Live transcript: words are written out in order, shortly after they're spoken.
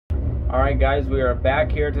All right, guys, we are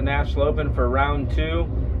back here at the National Open for round 2.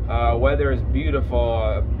 Weather is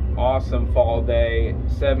beautiful, awesome fall day,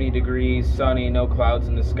 70 degrees, sunny, no clouds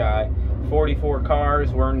in the sky. 44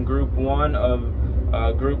 cars. We're in Group 1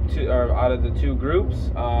 of Group 2, or out of the 2 groups.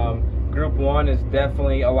 Group 1 is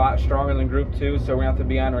definitely a lot stronger than Group 2, so we're gonna have to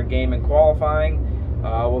be on our game in qualifying.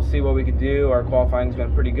 We'll see what we can do. Our qualifying's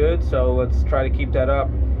been pretty good, so let's try to keep that up,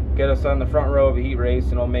 get us on the front row of a heat race,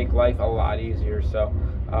 and it'll make life a lot easier. So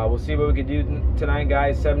we'll see what we can do tonight,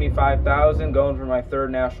 guys. 75,000 going for my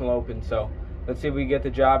 3rd National Open. So let's see if we can get the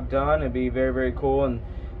job done. It'd be very, very cool, and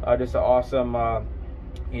just an awesome,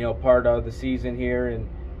 part of the season here, and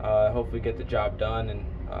hopefully get the job done and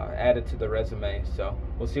add it to the resume. So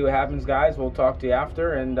we'll see what happens, guys. We'll talk to you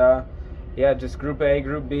after, and yeah, just Group A,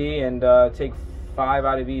 Group B, and take 5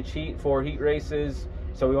 out of each heat, 4 heat races.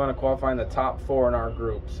 So we want to qualify in the top 4 in our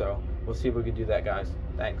group. So we'll see if we can do that, guys.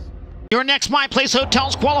 Thanks. Your next My Place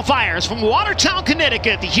Hotels qualifiers from Watertown,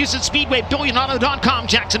 Connecticut, the Houston Speedway, BillionAuto.com,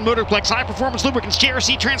 Jackson Motorplex, High Performance Lubricants,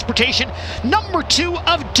 JRC Transportation, number 2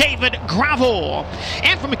 of David Gravel.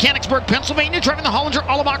 And from Mechanicsburg, Pennsylvania, driving the Hollinger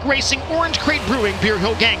Allebach Racing, Orange Crate Brewing, Beer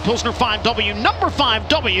Hill Gang, Pilsner 5W, number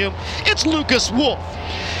 5W, it's Lucas Wolf.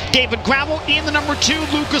 David Gravel in the number 2,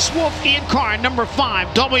 Lucas Wolf in car number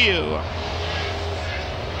 5W.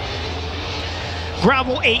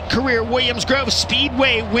 Gravel 8 career Williams Grove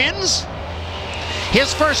Speedway wins.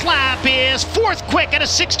 His first lap is 4th quick at a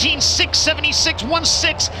 16.676,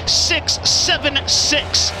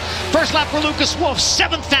 16676. First lap for Lucas Wolf,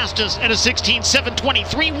 7th fastest at a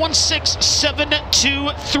 16.723,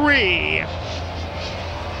 16723.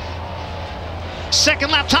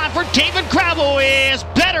 Second lap time for David Gravel is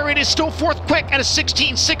better. It is still 4th quick at a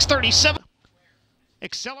 16.637.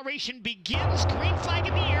 Acceleration begins. Green flag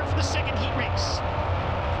in the air for the 2nd heat race.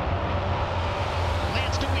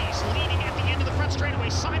 Lance DeWeese leading at the end of the front straightaway,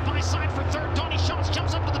 side by side for 3rd. Donnie Schatz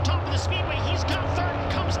jumps up to the top of the speedway. He's got 3rd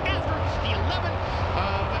and comes after the 11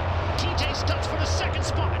 of TJ Stutz for the 2nd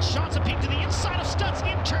spot. Schatz a peek to the inside of Stutz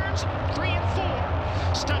in turns 3 and 4.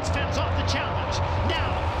 Stutz fends off the challenge. Now,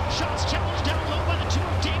 Schatz challenged down low by the 2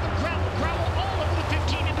 of David Gravel. Gravel all over the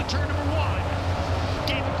 15 into turn number 1.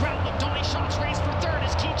 David Gravel and Donnie Schatz race for 3rd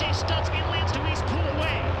as TJ Stutz and Lance DeWeese pull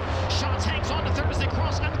away. Schatz hangs on to 3rd as they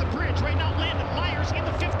cross under the bridge. Right now, Landon Myers in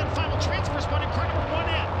the 5th and final transfer spot in car number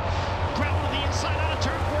 1F. Gravel to the inside out of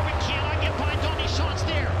turn 4, but cannot get by Donnie Schatz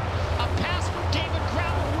there. A pass from David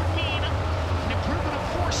Gravel would mean an improvement of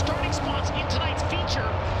 4 starting spots in tonight's feature.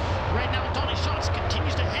 Right now, Donnie Schatz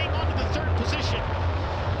continues to hang on to the 3rd position.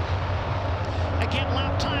 Again,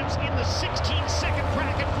 lap times in the 16-second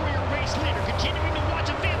bracket for your race leader. Continuing to watch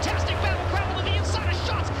a fantastic battle. Gravel to the inside of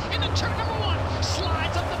Schatz into turn number 1.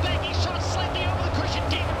 Slides up the banking. Schatz slightly over the cushion.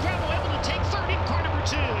 David Gravel able to take 3rd in car number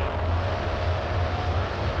 2.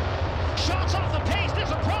 Schatz off the pace. There's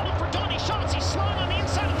a problem for Donnie Schatz. He's slowing on the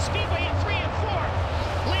inside of the speedway in 3 and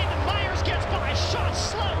 4. Landon Myers gets by.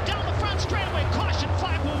 Schatz slow down the front straightaway. Caution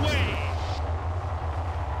flag will wave.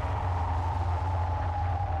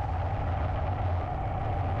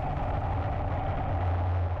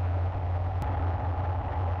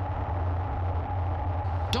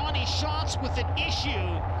 Donnie Schatz with an issue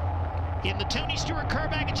in the Tony Stewart car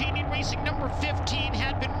baggage Indian Racing number 15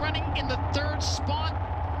 had been running in the 3rd spot.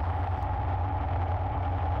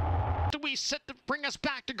 We set to bring us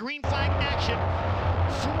back to green flag action.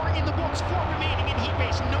 4 in the books, 4 remaining in heat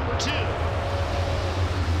race number 2.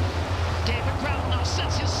 David Gravel now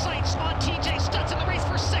sets his sights on TJ Stutz in the race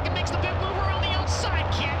for 2nd, makes the big mover on the outside.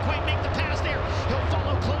 Can't quite make the pass there. He'll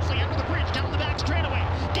follow closely under the bridge down the back straightaway.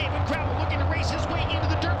 David Gravel looking to race his way into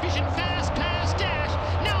the dirt vision. Fast pass dash.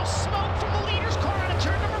 Now smoke from the leader's car on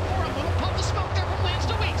turn number 4. A little puff of smoke there from Lance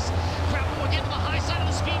DeWeese. Gravel will get to the high side of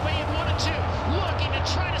the speedway in 1 and 2. Looking to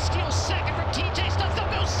try to steal 2nd from TJ Stutz. They'll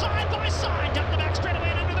go side by side down the back straightaway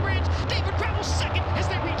and under the bridge. David Gravel 2nd as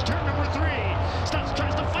they reach turn number 3. Stutz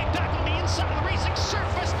tries to fight back on the inside of the racing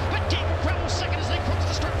surface, but David Gravel 2nd as they approach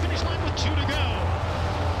the start-finish line with 2 to go.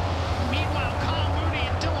 Meanwhile, Kyle Mooney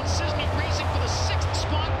and Dylan Cisney racing for the 6th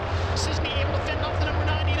spot. Cisney able to fend off the number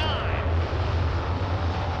 99.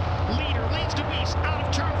 Leader Lance DeWeese out of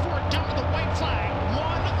turn 4 down to the white flag. 1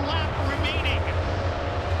 lap remaining.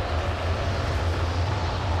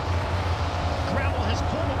 Gravel has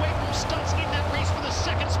pulled away from Stutz in that race for the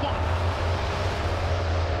 2nd spot.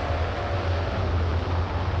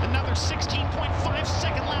 Another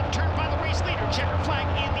 16.5-second lap turn by the race leader. Checker flag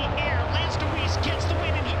in the air. Lance DeWeese gets the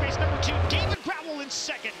win in heat race number 2. David Gravel in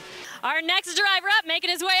 2nd. Our next driver up, making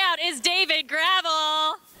his way out, is David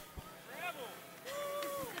Gravel.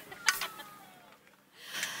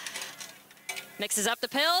 Mixes up the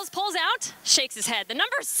pills, pulls out, shakes his head. The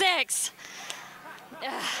number 6.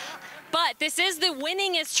 But this is the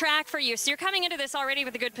winningest track for you, so you're coming into this already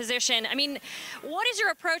with a good position. I mean, what is your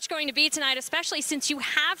approach going to be tonight, especially since you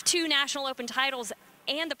have 2 National Open titles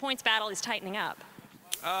and the points battle is tightening up?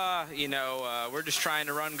 We're just trying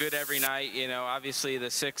to run good every night. Obviously the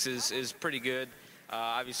 6 is pretty good.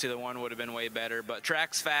 Obviously the 1 would have been way better, but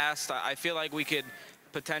track's fast. I feel like we could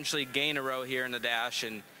potentially gain a row here in the dash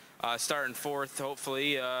and start in 4th,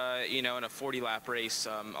 hopefully, in a 40-lap race.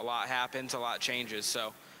 A lot happens, a lot changes.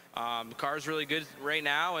 So the car's really good right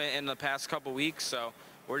now in the past couple weeks. So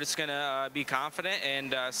we're just going to be confident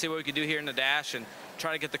and see what we can do here in the dash and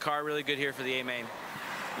try to get the car really good here for the A-main.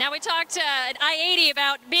 Now, we talked at I-80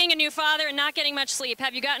 about being a new father and not getting much sleep.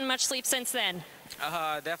 Have you gotten much sleep since then?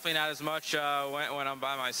 Definitely not as much when I'm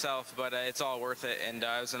by myself, but it's all worth it. And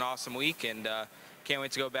it was an awesome week, and can't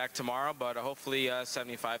wait to go back tomorrow, but hopefully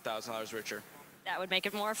 $75,000 richer. That would make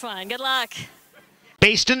it more fun. Good luck.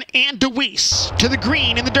 Baston and DeWeese to the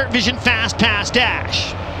green in the Dirt Vision Fast Pass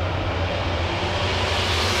Dash.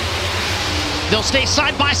 They'll stay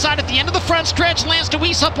side by side at the end of the front stretch. Lance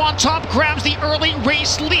DeWeese up on top, grabs the early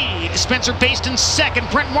race lead. Spencer Baston second.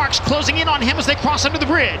 Brent Marks closing in on him as they cross under the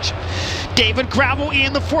bridge. David Gravel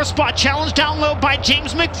in the 4th spot, challenged down low by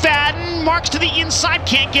James McFadden. Marks to the inside,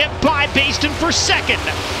 can't get by Baston for second.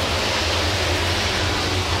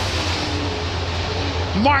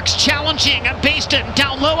 Marks challenging Baston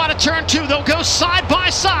down low out of turn 2. They'll go side by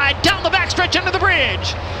side down the backstretch under the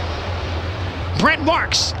bridge. Brent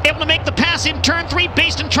Marks able to make the pass in turn 3.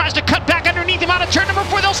 Baston tries to cut back underneath him out of turn number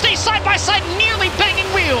 4. They'll stay side by side, nearly banging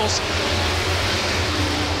wheels.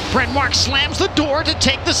 Brent Marks slams the door to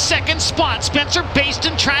take the 2nd spot. Spencer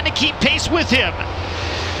Baston trying to keep pace with him.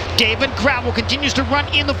 David Gravel continues to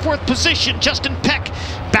run in the 4th position. Justin Peck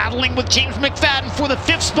battling with James McFadden for the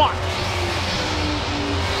 5th spot.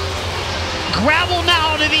 Gravel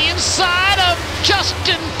now to the inside of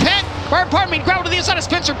Justin Peck. Gravel to the inside of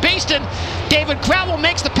Spencer Baston. David Gravel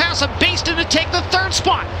makes the pass of Baston to take the 3rd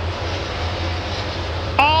spot.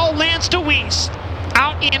 All Lance DeWeese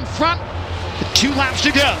out in front. 2 laps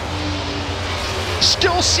to go.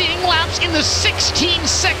 Still seeing laps in the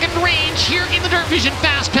 16-second range here in the Dirt Vision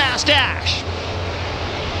Fast Pass Dash.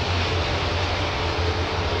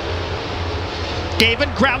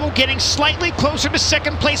 David Gravel getting slightly closer to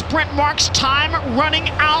 2nd place. Brent Marks' time running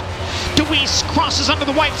out. DeWeese crosses under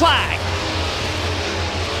the white flag.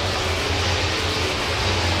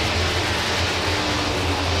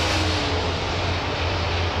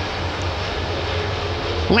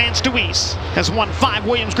 Lance DeWeese has won 5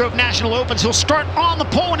 Williams Grove National Opens. He'll start on the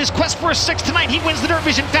pole in his quest for a 6th tonight. He wins the Dirt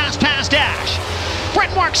Vision Fast Pass Dash.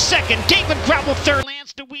 Brent Marks 2nd, David Gravel 3rd.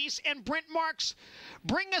 Lance DeWeese and Brent Marks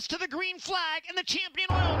bring us to the green flag, and the Champion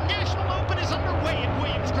Oil National Open is underway at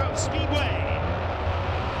Williams Grove Speedway.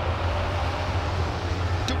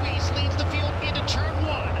 DeWeese leads the field into turn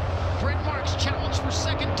 1. Brent Marks challenged for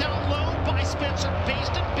 2nd down low by Spencer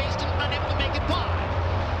Baston. Baston unable to make it by.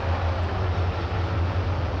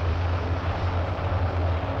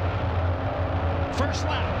 First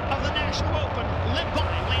lap of the National Open, led by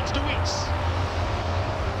Lance DeWeese.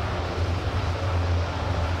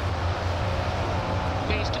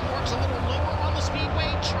 Baston works a little lower on the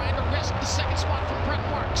speedway, trying to wrest the 2nd spot from Brent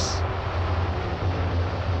Marks.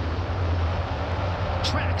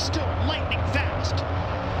 Track still lightning fast.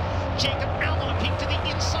 Jacob Allen a peek to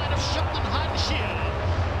the inside of Sheldon Hodgson.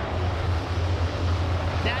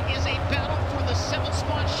 That is a battle for the 7th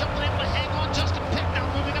spot. Sheldon able to hang on. Justin Peck now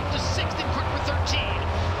moving up to 6th in car number 13.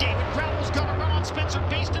 David Gravel's got to run on Spencer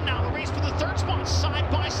Baston now. The race for the 3rd spot,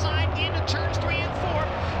 side by side into turns 3 and 4.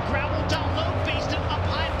 Gravel down low, Baston up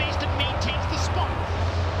high. Baston maintains the spot.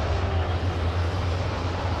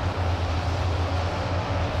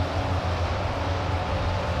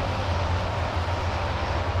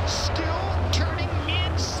 Still turning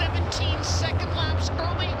mid 17-second laps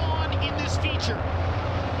early on in this feature.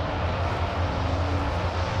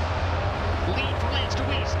 Lead for Lance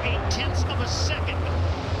DeWeese, 0.8 of a second.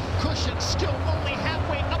 Cushion still only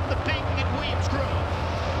halfway up the bank at Williams Grove.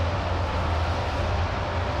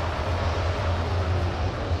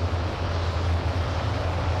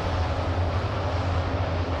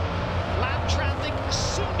 Lap traffic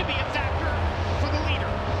soon to be a factor for the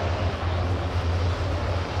leader.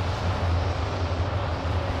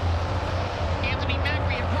 Anthony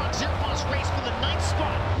Macri and Ron Zervos race for the 9th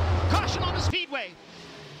spot. Caution on the speedway.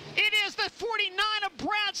 It is the 49 of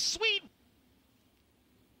Brad Sweet.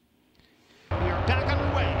 We are back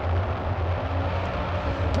underway.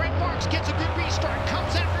 Brent Marks gets a good restart,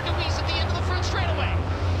 comes after DeWeese at the end of the front straightaway.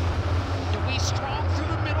 DeWeese strong through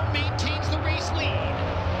the middle, maintains the race place lead.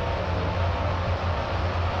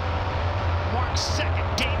 Marks second,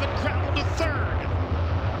 David Gravel to third.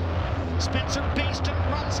 Spencer Baston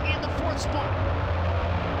runs in the fourth spot.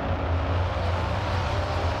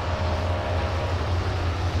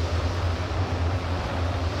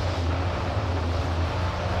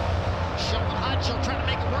 Sheldon Hodgel trying to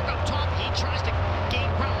make it work up top. He tries to gain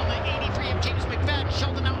ground on the 83 of James McFadden.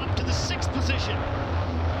 Sheldon now up to the 6th position.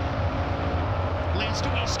 Lance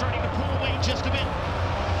Dewey starting to pull away just a bit.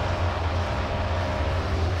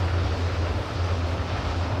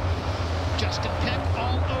 Justin Peck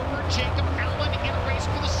all over Jacob Allen in a race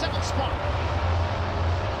for the 7th spot.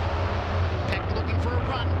 Peck looking for a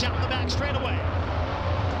run down the back straightaway.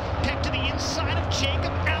 Peck to the inside of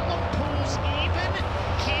Jacob Allen, pulls even.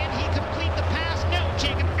 Can he complete the pass? No,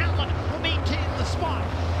 Jacob Allen will maintain the spot.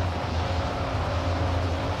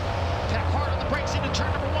 Peck hard on the brakes into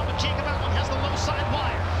turn number 1, but Jacob Allen has the low side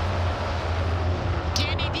wire.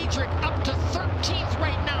 Danny Dietrich up to 13th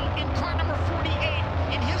right now in car number 48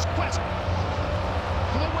 in his quest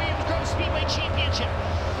for the Williams Grove Speedway Championship.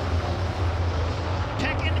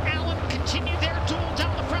 Peck and Allen continue their duel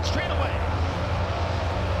down the front straightaway.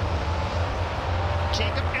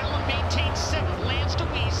 Jacob Allen maintains 7th. Lance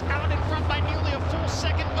DeWeese out in front by nearly a full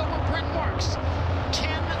second over Brent Marks. 10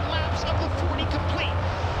 laps of the 40 complete.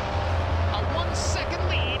 A 1-second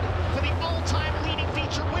lead for the all-time leading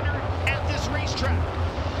feature winner at this racetrack.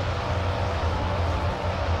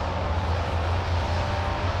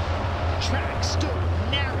 Track still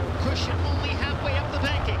narrow, cushion only halfway up the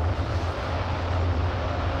banking.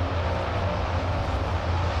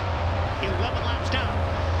 11 laps down.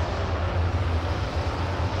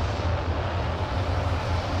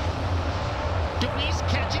 DeWeese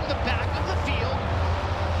catching the back of the field.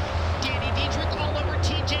 Danny Dietrich all over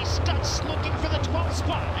TJ Stutz looking for the 12th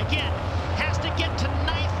spot. Again, has to get to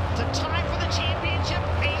 9th to tie for the championship,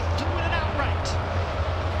 8th to win it outright.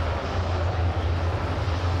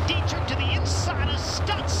 Dietrich to the inside of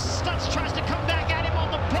Stutz. Stutz tries to come back at him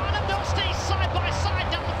on the bottom. They'll stay side by side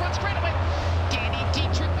down the front straightaway. Danny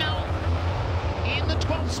Dietrich now in the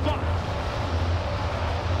 12th spot.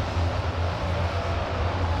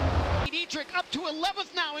 Dietrich up to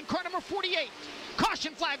 11th now in car number 48.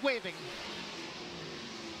 Caution flag waving.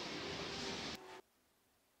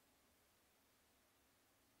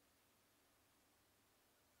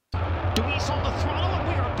 Deweese on the throttle and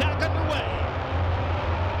we are back underway.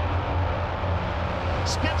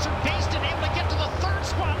 Spencer Baston able to get to the 3rd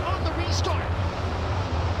spot on the restart.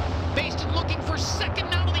 Baston looking for 2nd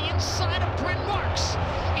now to the inside of Brent Marks.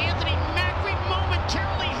 Anthony Macri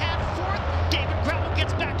momentarily had 4th. David Gravel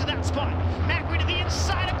gets back to that spot. Macri to the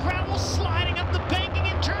inside of Gravel, sliding up the banking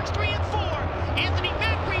in turns 3 and 4. Anthony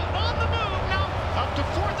Macri on the move now, up to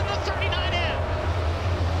 4th in the 39M.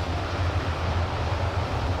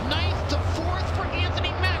 9th to 4th for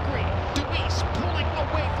Anthony Macri. Deweese pulling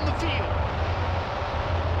away from the field.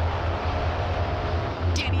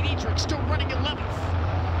 Danny Dietrich still running 11th.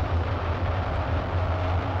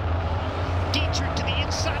 Dietrich to the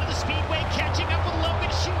inside of the Speedway, catching up with Logan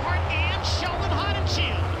Schuchart and Sheldon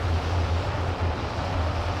Hodenshield.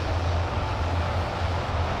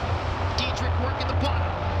 Dietrich working the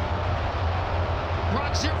bottom.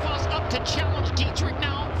 Brock Zerfoss up to challenge Dietrich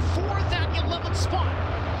now for that 11th spot.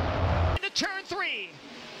 Into turn 3.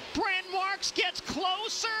 Brent Marks gets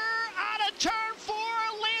closer out of turn 4.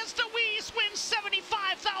 Lance DeWeese wins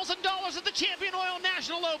 $75,000 at the Champion Oil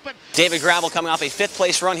National Open. David Gravel coming off a 5th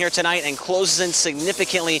place run here tonight and closes in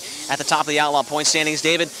significantly at the top of the Outlaw point standings.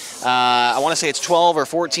 David, I want to say it's 12 or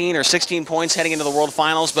 14 or 16 points heading into the World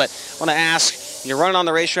Finals, but I want to ask, you're running on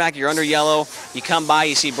the racetrack, you're under yellow, you come by,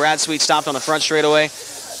 you see Brad Sweet stopped on the front straightaway.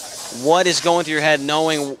 What is going through your head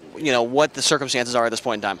knowing, you know, what the circumstances are at this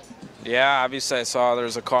point in time? Yeah, obviously I saw there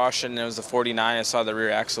was a caution. It was the 49. I saw the rear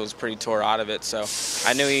axle was pretty tore out of it, so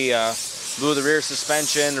I knew he blew the rear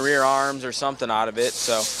suspension, the rear arms, or something out of it.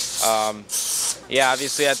 So, yeah,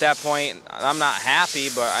 obviously at that point I'm not happy,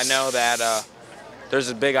 but I know that there's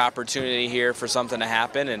a big opportunity here for something to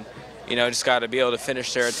happen, and you know, just got to be able to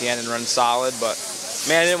finish there at the end and run solid. But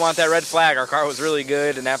man, I didn't want that red flag. Our car was really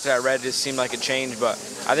good, and after that red, it just seemed like it changed. But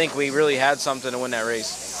I think we really had something to win that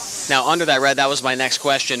race. Now, under that red, that was my next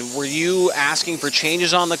question. Were you asking for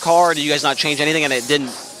changes on the car? Did you guys not change anything and it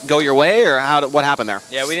didn't go your way, or what happened there?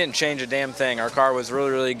 Yeah, we didn't change a damn thing. Our car was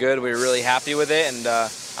really, really good. We were really happy with it, and I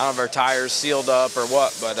don't know if our tires sealed up or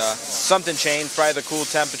what, but something changed, probably the cool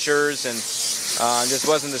temperatures, and just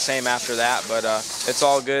wasn't the same after that. But it's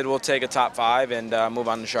all good. We'll take a top 5 and move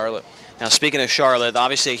on to Charlotte. Now, speaking of Charlotte,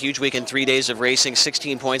 obviously a huge week in 3 days of racing,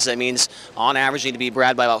 16 points. That means on average you need to beat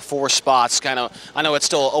Brad by about 4 spots. Kind of, I know it's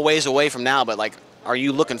still a ways away from now, but like, are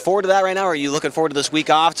you looking forward to that right now? Or are you looking forward to this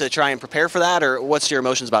week off to try and prepare for that, or what's your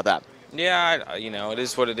emotions about that? Yeah, you know, it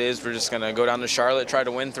is what it is. We're just gonna go down to Charlotte, try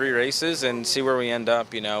to win 3 races, and see where we end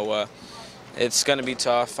up. You know, it's gonna be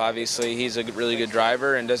tough. Obviously, he's a really good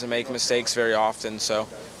driver and doesn't make mistakes very often. So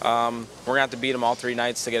we're gonna have to beat him all 3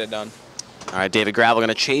 nights to get it done. All right, David Gravel going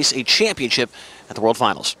to chase a championship at the World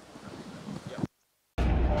Finals.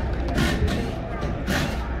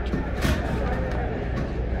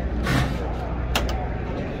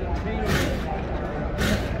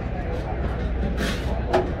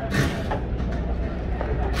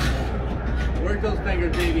 Work those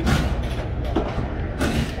fingers, baby.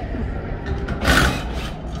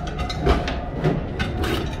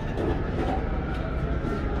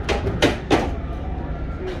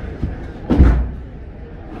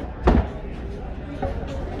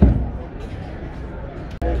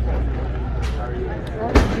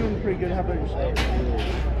 Pretty good. How about yourself?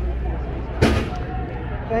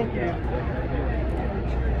 Thank you.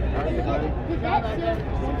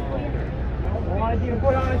 I wanted you to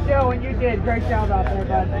put on a show, and you did. Great job out there,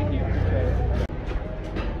 bud. Thank you.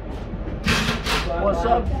 What's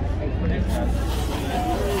up?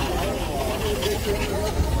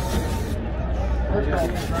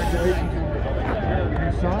 Congratulations.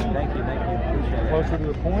 Your son? Thank you. Closer to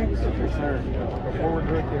the points? Yes, sir. Look forward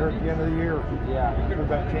to it here at the end of the year. Yeah. With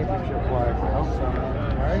that championship flag. I hope so. All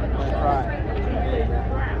right? That's right.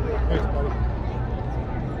 Thanks, buddy.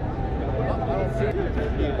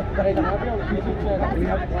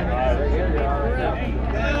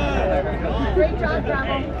 Great job,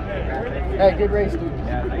 Bravo. Hey, good race, dude.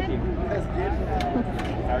 Yeah, thank you.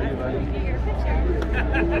 How are you, buddy?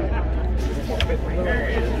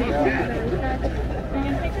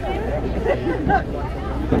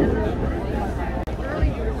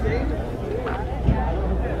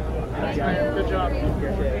 Good job.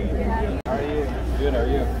 How are you? Good, how are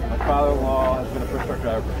you? My father-in-law has been a first truck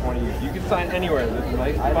driver for 20 years. You can sign anywhere. There's a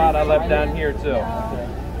nice spot I left down here, too.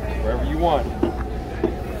 Wherever you want. I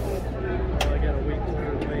got a week to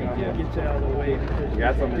make get you out of the way. You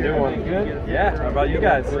got something to do on. Good? Yeah. How about you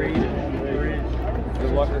guys?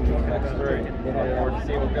 Good luck in the next 3. Look forward to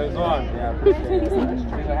seeing what goes on. Yeah, appreciate it.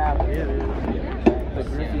 The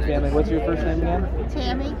Griffey family. What's your first name again?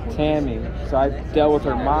 Tammy. Tammy. So I dealt with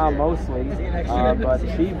her mom mostly, but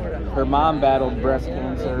her mom battled breast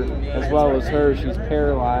cancer as well as her. She's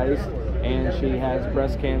paralyzed and she has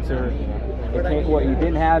breast cancer. It came, what, you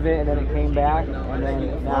didn't have it and then it came back and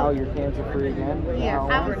then now you're cancer free again? Yeah,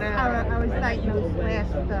 I was diagnosed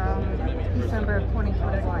last December of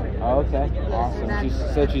 2021. Oh, okay, awesome. She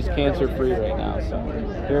said she's cancer free right now, so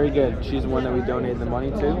very good. She's the one that we donated the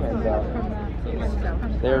money to, and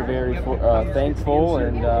they're very thankful,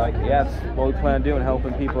 and yeah, that's what we plan on doing,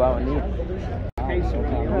 helping people out in need.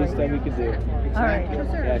 The least that we could do. All right.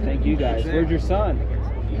 Yeah, thank you guys. Where's your son?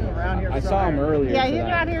 I saw him earlier. Yeah, he's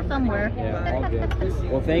around here somewhere. Yeah, all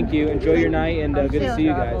good. Well, thank you. Enjoy your night, and good to see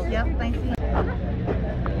you guys. Yep, thank you.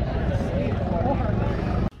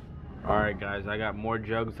 All right, guys, I got more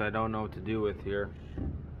jugs I don't know what to do with here.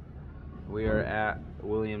 We are at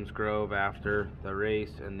Williams Grove after the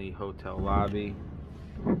race in the hotel lobby.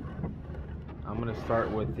 I'm going to start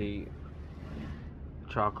with the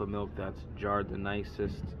chocolate milk that's jarred, the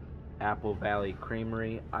nicest Apple Valley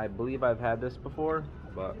Creamery. I believe I've had this before,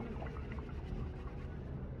 but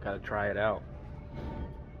gotta try it out.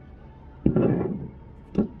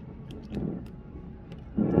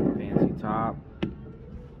 Fancy top.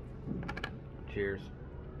 Cheers.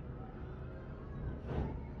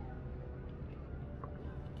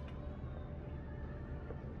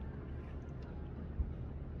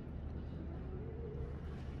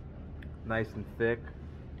 Nice and thick.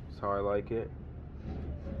 That's how I like it.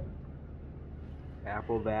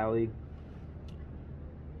 Apple Valley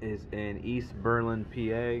is in East Berlin,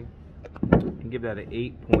 PA. And give that an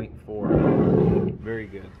 8.4. Very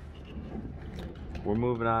good. We're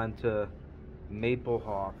moving on to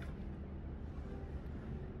Maplehoff.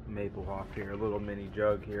 Maplehoff here, a little mini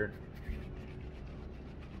jug here.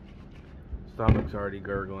 Stomach's already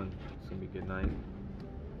gurgling. It's gonna be a good night.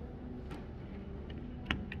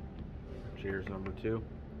 Cheers, number 2.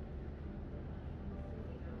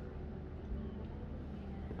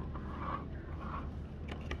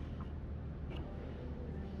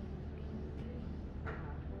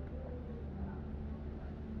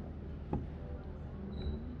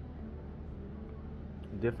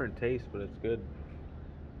 Different taste, but it's good.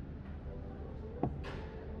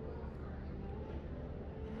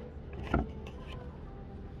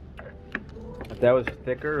 that was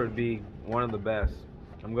thicker, it would be one of the best.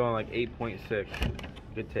 I'm going like 8.6.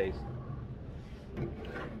 Good taste.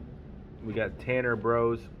 We got Tanner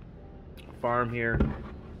Bros Farm here.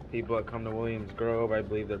 People that come to Williams Grove, I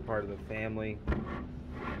believe they're part of the family.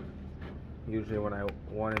 Usually when I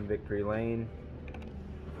won in Victory Lane,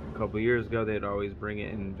 a couple years ago, they'd always bring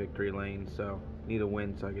it in Victory Lane. So need a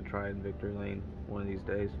win so I could try it in Victory Lane one of these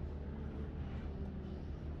days.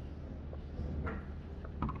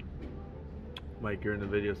 Mike, you're in the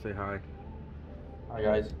video. Say hi. Hi,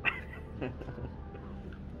 guys.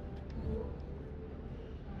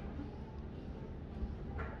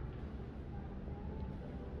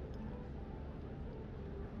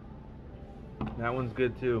 That one's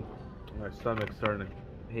good too. My stomach's starting to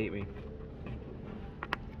hate me.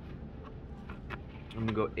 I'm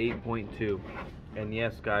gonna go 8.2. And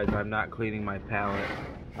yes, guys, I'm not cleaning my palate.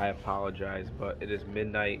 I apologize, but it is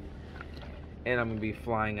midnight, and I'm gonna be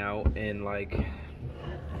flying out in like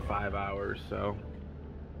 5 hours. So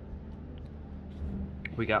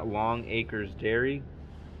we got Long Acres Dairy,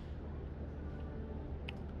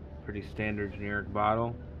 pretty standard generic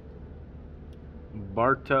bottle.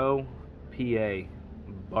 Bartow, PA.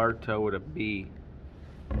 Bartow with a B.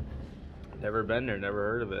 Never been there, never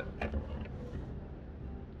heard of it.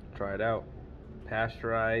 Try it out.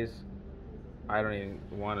 Pasteurized. I don't even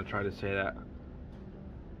want to try to say that.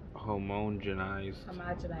 Homogenized.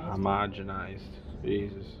 Homogenized.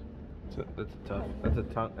 Jesus. That's a tough.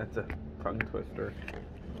 That's a tongue twister.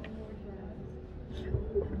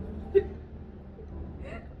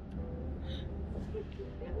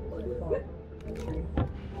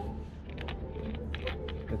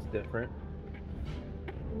 It's different.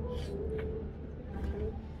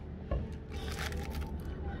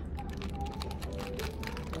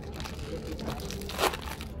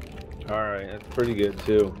 Alright, that's pretty good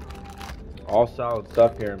too. All solid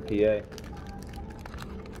stuff here in PA.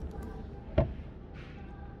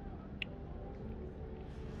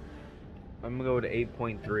 I'm gonna go to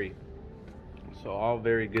 8.3. So all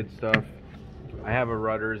very good stuff. I have a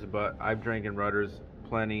Rudders, but I've drank in Rudders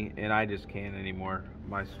plenty, and I just can't anymore.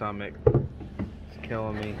 My stomach is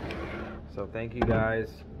killing me. So thank you guys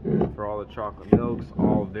for all the chocolate milks.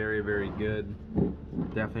 All very, very good.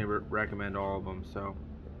 Definitely recommend all of them. So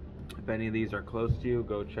if any of these are close to you,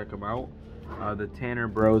 go check them out. The Tanner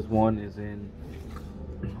Bros one is in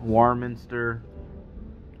Warminster,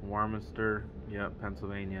 yep,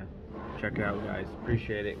 Pennsylvania. Check it out, guys.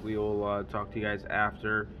 Appreciate it. We will talk to you guys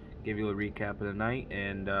after, give you a recap of the night,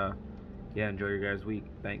 and yeah, enjoy your guys' week.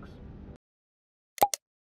 Thanks.